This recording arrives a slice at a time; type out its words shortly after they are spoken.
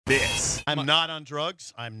This I'm not on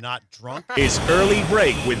drugs. I'm not drunk. is Early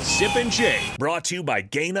Break with Zip and Jay, brought to you by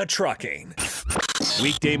Gaina Trucking.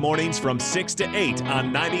 Weekday mornings from 6 to 8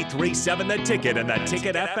 on 93.7 The Ticket and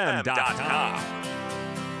theticketfm.com.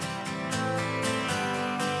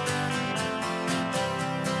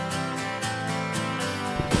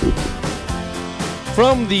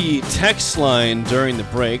 From the text line during the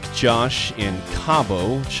break, Josh in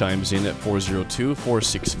Cabo chimes in at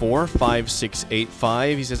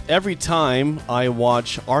 402-464-5685. He says, every time I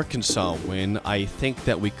watch Arkansas win, I think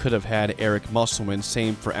that we could have had Eric Musselman,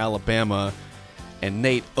 same for Alabama, and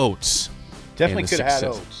Nate Oates. Definitely could have had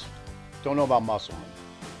Oates. Don't know about Musselman.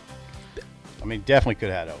 I mean, definitely could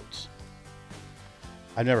have had Oates.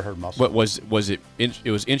 I've never heard Musselman. What was it?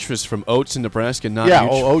 It was interest from Oates in Nebraska, not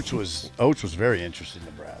Oates was very interested in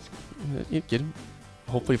Nebraska. Get him.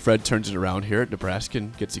 Hopefully, Fred turns it around here at Nebraska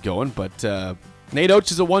and gets it going. But Nate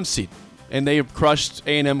Oates is a 1 seed, and they crushed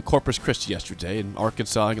A&M Corpus Christi yesterday. And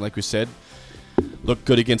Arkansas, like we said, looked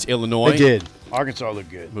good against Illinois. They did. Arkansas looked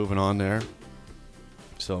good. Moving on there.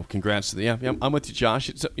 So, congrats to the yeah. I'm with you, Josh.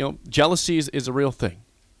 It's, jealousy is a real thing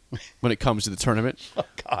when it comes to the tournament. Oh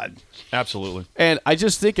God, absolutely. And I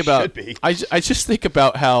just think about should be. I just think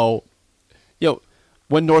about how,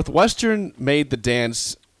 when Northwestern made the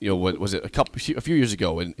dance, what was it a few years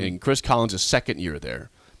ago in Chris Collins' second year there,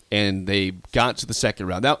 and they got to the second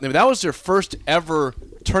round. That was their first ever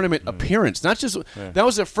tournament appearance. Not just that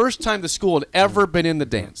was the first time the school had ever been in the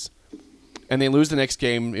dance, and they lose the next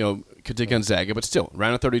game, to Gonzaga, but still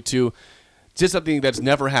round of 32, just something that's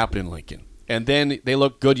never happened in Lincoln. And then they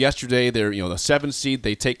look good yesterday. They're the 7th seed.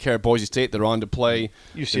 They take care of Boise State. They're on to play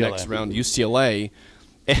UCLA. The next round, UCLA.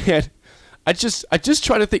 And I just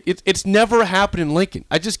try to think it's never happened in Lincoln.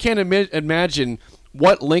 I just can't imagine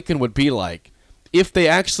what Lincoln would be like if they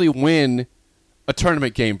actually win a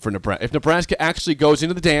tournament game for Nebraska. If Nebraska actually goes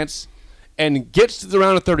into the dance and gets to the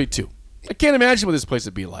round of 32. I can't imagine what this place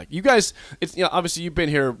would be like. You guys, obviously you've been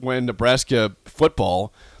here when Nebraska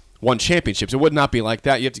football won championships. It would not be like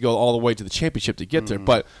that. You have to go all the way to the championship to get there.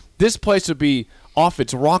 But this place would be off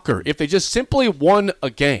its rocker if they just simply won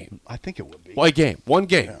a game. I think it would be. One game.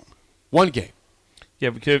 Yeah. One game.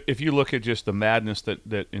 Yeah, because if you look at just the madness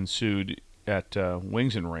that ensued at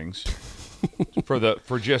Wings and Rings for Furman.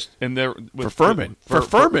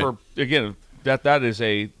 Again, that is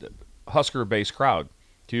a Husker-based crowd.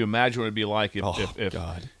 Do you imagine what it'd be like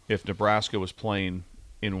if Nebraska was playing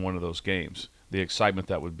in one of those games? The excitement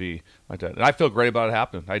that would be like that, and I feel great about it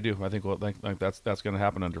happening. I do. I think that's going to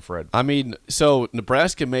happen under Fred. I mean, so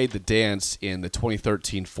Nebraska made the dance in the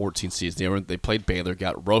 2013-14 season. They played Baylor,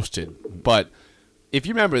 got roasted. But if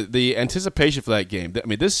you remember the anticipation for that game,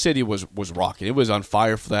 this city was rocking. It was on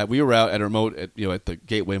fire for that. We were out at a remote at the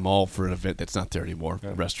Gateway Mall for an event that's not there anymore,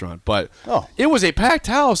 a restaurant. But it was a packed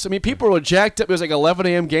house. I mean, people were jacked up. It was like an 11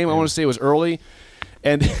 a.m. game. I want to say it was early.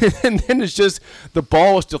 And then it's just the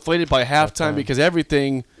ball was deflated by halftime because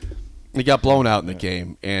everything got blown out in the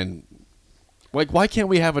game. And why can't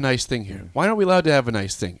we have a nice thing here? Why aren't we allowed to have a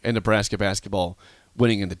nice thing in Nebraska basketball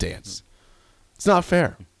winning in the dance? It's not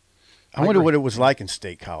fair. I wonder what it was like in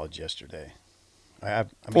State College yesterday. How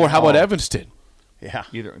about Evanston? Yeah.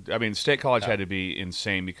 State College had to be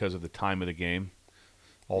insane because of the time of the game.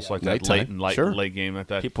 Also, like that late game like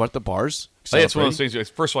that. People at the bars. It's one of those things.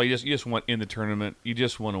 First of all, you just want in the tournament. You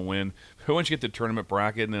just want to win. But once you get the tournament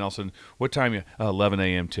bracket, and then all of a sudden, what time? 11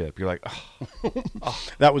 a.m. tip. You're like,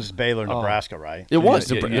 That was Baylor, Nebraska, right? It was.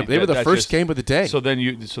 They were the first game of the day. So then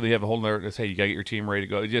they have a whole nother. Hey, you got to get your team ready to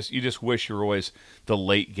go. You just wish you were always the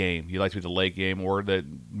late game. You like to be the late game or the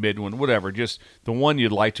mid one, whatever. Just the one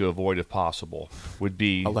you'd like to avoid if possible would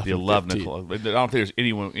be the 11 o'clock. I don't think there's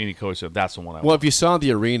any coach that that's the one I want. Well, if you saw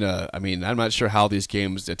the arena, I'm not sure how these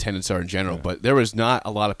games attendance are in general, but there was not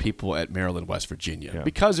a lot of people at Maryland, West Virginia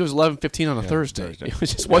because it was 11:15 on a Thursday. It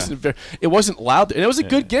just wasn't it wasn't loud, and it was a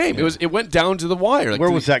good game. It went down to the wire. Where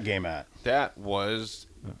was that game at? That was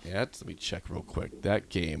let me check real quick. That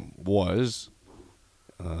game was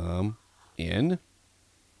in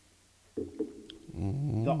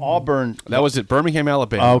the Auburn. That was at Birmingham,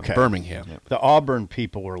 Alabama. Okay. Birmingham. The Auburn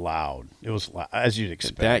people were loud. It was as you'd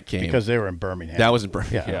expect. That game because they were in Birmingham. That was in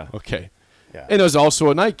Birmingham. Yeah. Okay. Yeah. And it was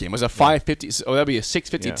also a night game. It was a 5:50. So that'd be a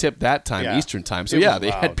 6:50 tip that time, Eastern time. So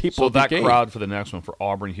they had people. So that crowd for the next one for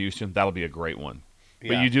Auburn, Houston, that'll be a great one.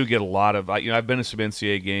 But you do get a lot of. I've been to some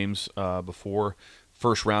NCAA games before,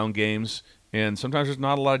 first round games, and sometimes there's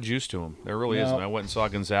not a lot of juice to them. There really isn't. I went and saw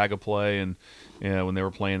Gonzaga play, and when they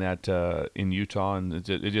were playing in Utah, and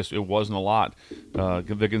it wasn't a lot.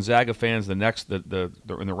 The Gonzaga fans, in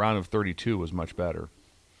the round of 32 was much better.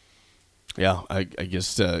 Yeah, I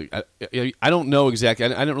guess I don't know exactly. I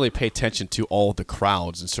didn't really pay attention to all the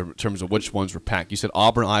crowds in terms of which ones were packed. You said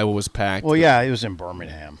Auburn, Iowa was packed. Well, yeah, it was in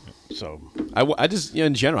Birmingham. So I just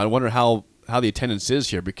in general, I wonder how the attendance is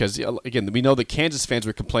here because again, we know that Kansas fans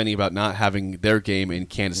were complaining about not having their game in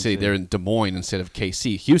Kansas City. They're in Des Moines instead of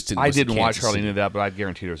KC. Houston. I didn't watch hardly City. any of that, but I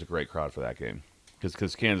guarantee there was a great crowd for that game.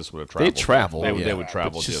 Because Kansas would have traveled. They travel. They would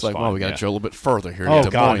travel. It's just fine. Well, we got to go a little bit further here. Oh,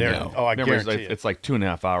 to Des God. Moines now. Oh, I Remember, guarantee it's like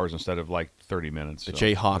 2.5 hours instead of like 30 minutes. The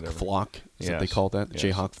Jayhawk flock. Is that they call that? The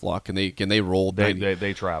Jayhawk flock. And they rolled.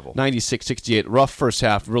 They travel. 96-68. Rough first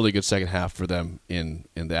half. Really good second half for them in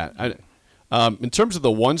that. In terms of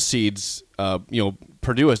the one seeds,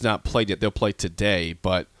 Purdue has not played yet. They'll play today.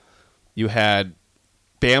 But you had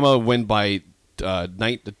Bama win by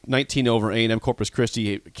 19 over A&M Corpus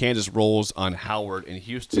Christi. Kansas rolls on Howard, and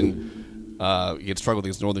Houston struggled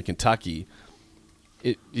against Northern Kentucky.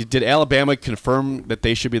 Did Alabama confirm that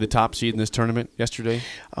they should be the top seed in this tournament yesterday?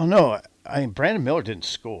 Oh no, Brandon Miller didn't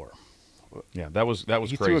score. Yeah, that was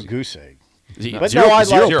He crazy. threw a goose egg. But zero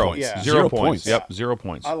points. Yeah. 0 points. Yeah. Yep, 0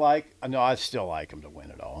 points. I still like him to win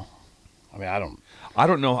it all. I mean, I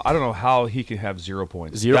don't know how he can have 0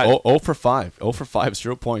 points. 0 for 5. 0 for 5,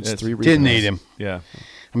 0 points, 3 rebounds. didn't need him. Yeah.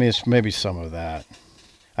 I mean, it's maybe some of that.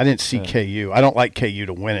 I didn't see KU. I don't like KU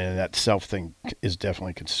to win it, and that self thing is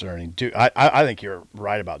definitely concerning. Duke, I think you're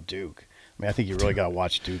right about Duke. I mean, I think you really got to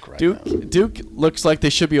watch Duke now. Duke looks like they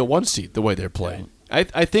should be a 1 seed the way they're playing.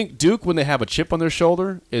 I think Duke, when they have a chip on their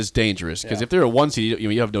shoulder, is dangerous because if they're a 1 seed,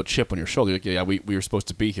 you have no chip on your shoulder. Like, yeah, we were supposed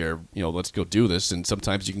to be here. Let's go do this. And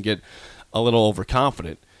sometimes you can get a little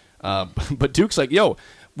overconfident. But Duke's like,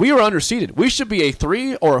 we were underseeded. We should be a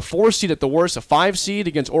 3 or a 4 seed at the worst, a 5 seed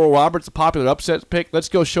against Oral Roberts, a popular upset pick. Let's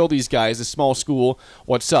go show these guys, this small school,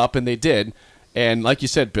 what's up. And they did. And like you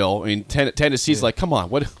said, Bill, I mean, Tennessee's like, come on,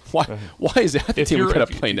 why is that the team we got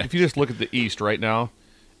to play next? If you just look at the East right now,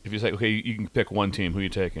 if you say, okay, you can pick one team, who are you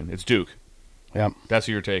taking? It's Duke. Yeah, that's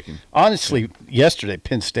who you're taking. Honestly, yesterday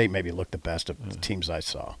Penn State maybe looked the best of the teams I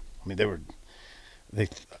saw.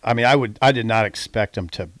 I mean, I did not expect them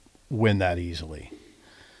to win that easily.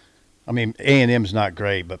 I mean, A&M's not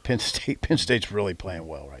great, but Penn State's really playing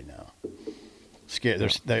well right now.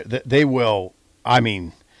 Scared. They will. I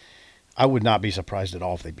mean, I would not be surprised at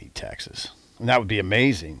all if they beat Texas, and that would be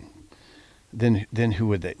amazing. Then who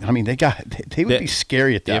would they? I mean, they would be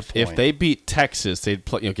scary at that point. If they beat Texas, they'd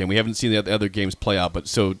play. Again, we haven't seen the other games play out, but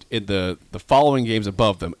so in the following games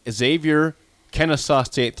above them, Xavier, Kennesaw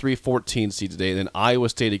State 3-14 seed today, then Iowa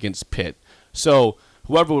State against Pitt. So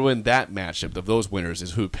whoever would win that matchup of those winners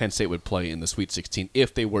is who Penn State would play in the Sweet 16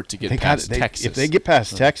 if they were to get past Texas. If they get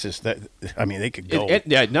past Texas, they could go.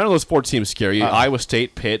 None of those 4 teams scare you. Iowa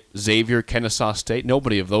State, Pitt, Xavier, Kennesaw State.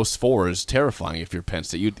 Nobody of those 4 is terrifying if you're Penn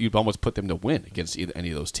State. You'd almost put them to win against any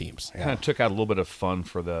of those teams. Kind of took out a little bit of fun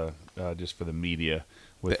for the just for the media.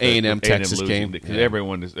 With the A&M Texas game. Because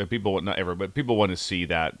everyone is people, not everyone, but people want to see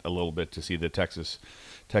that a little bit, to see the Texas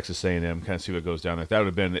A&M, kind of see what goes down there. That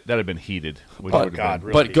would have been heated.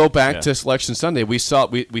 But go back to Selection Sunday. We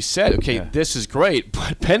said, okay, this is great,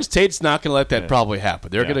 but Penn State's not going to let that probably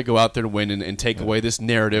happen. They're going to go out there to win and take away this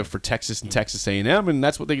narrative for Texas and Texas A&M, and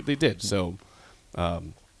that's what they did. So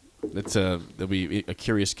there'll be a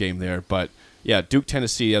curious game there. But yeah, Duke,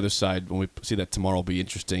 Tennessee, the other side. When we see that tomorrow, will be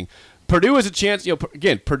interesting. Purdue has a chance.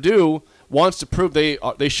 Again, Purdue wants to prove they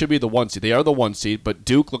should be the 1 seed. They are the 1 seed, but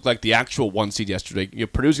Duke looked like the actual 1 seed yesterday.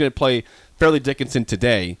 Purdue's going to play Fairleigh Dickinson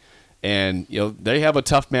today, and they have a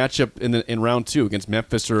tough matchup in round 2 against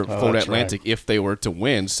Memphis or Florida Atlantic if they were to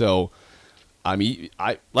win. So, I mean,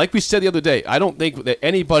 like we said the other day, I don't think that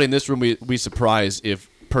anybody in this room would be surprised if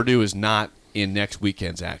Purdue is not in next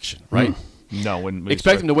weekend's action, right? No,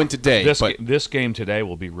 expect them to win today. This game today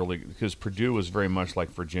will be really, because Purdue is very much like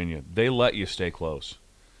Virginia. They let you stay close.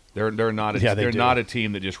 They're not a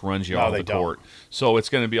team that just runs you off the court. So it's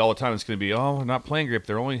going to be all the time. It's going to be we're not playing great.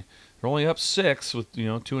 They're only up 6 with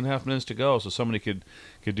 2.5 minutes to go. So somebody could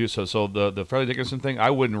do so. So the Fairleigh Dickinson thing, I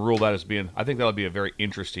wouldn't rule that as being. I think that'll be a very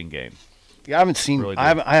interesting game. Yeah, I haven't seen. Really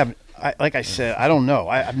I haven't. Like I said, I don't know.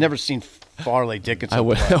 I've never seen Fairleigh Dickinson. I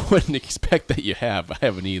wouldn't expect that you have. I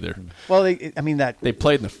haven't either. Well, they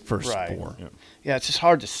played in the first 4. Yeah, it's just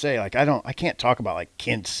hard to say. Like I can't talk about like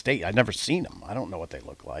Kent State. I've never seen them. I don't know what they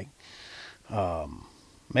look like.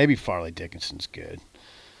 Maybe Fairleigh Dickinson's good,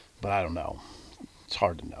 but I don't know. It's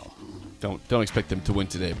hard to know. Don't expect them to win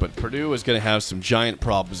today, but Purdue is going to have some giant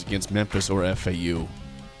problems against Memphis or FAU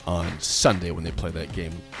on Sunday when they play that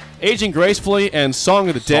game. Aging Gracefully and Song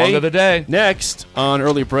of the Day. Song of the Day. Next on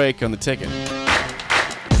Early Break on the Ticket.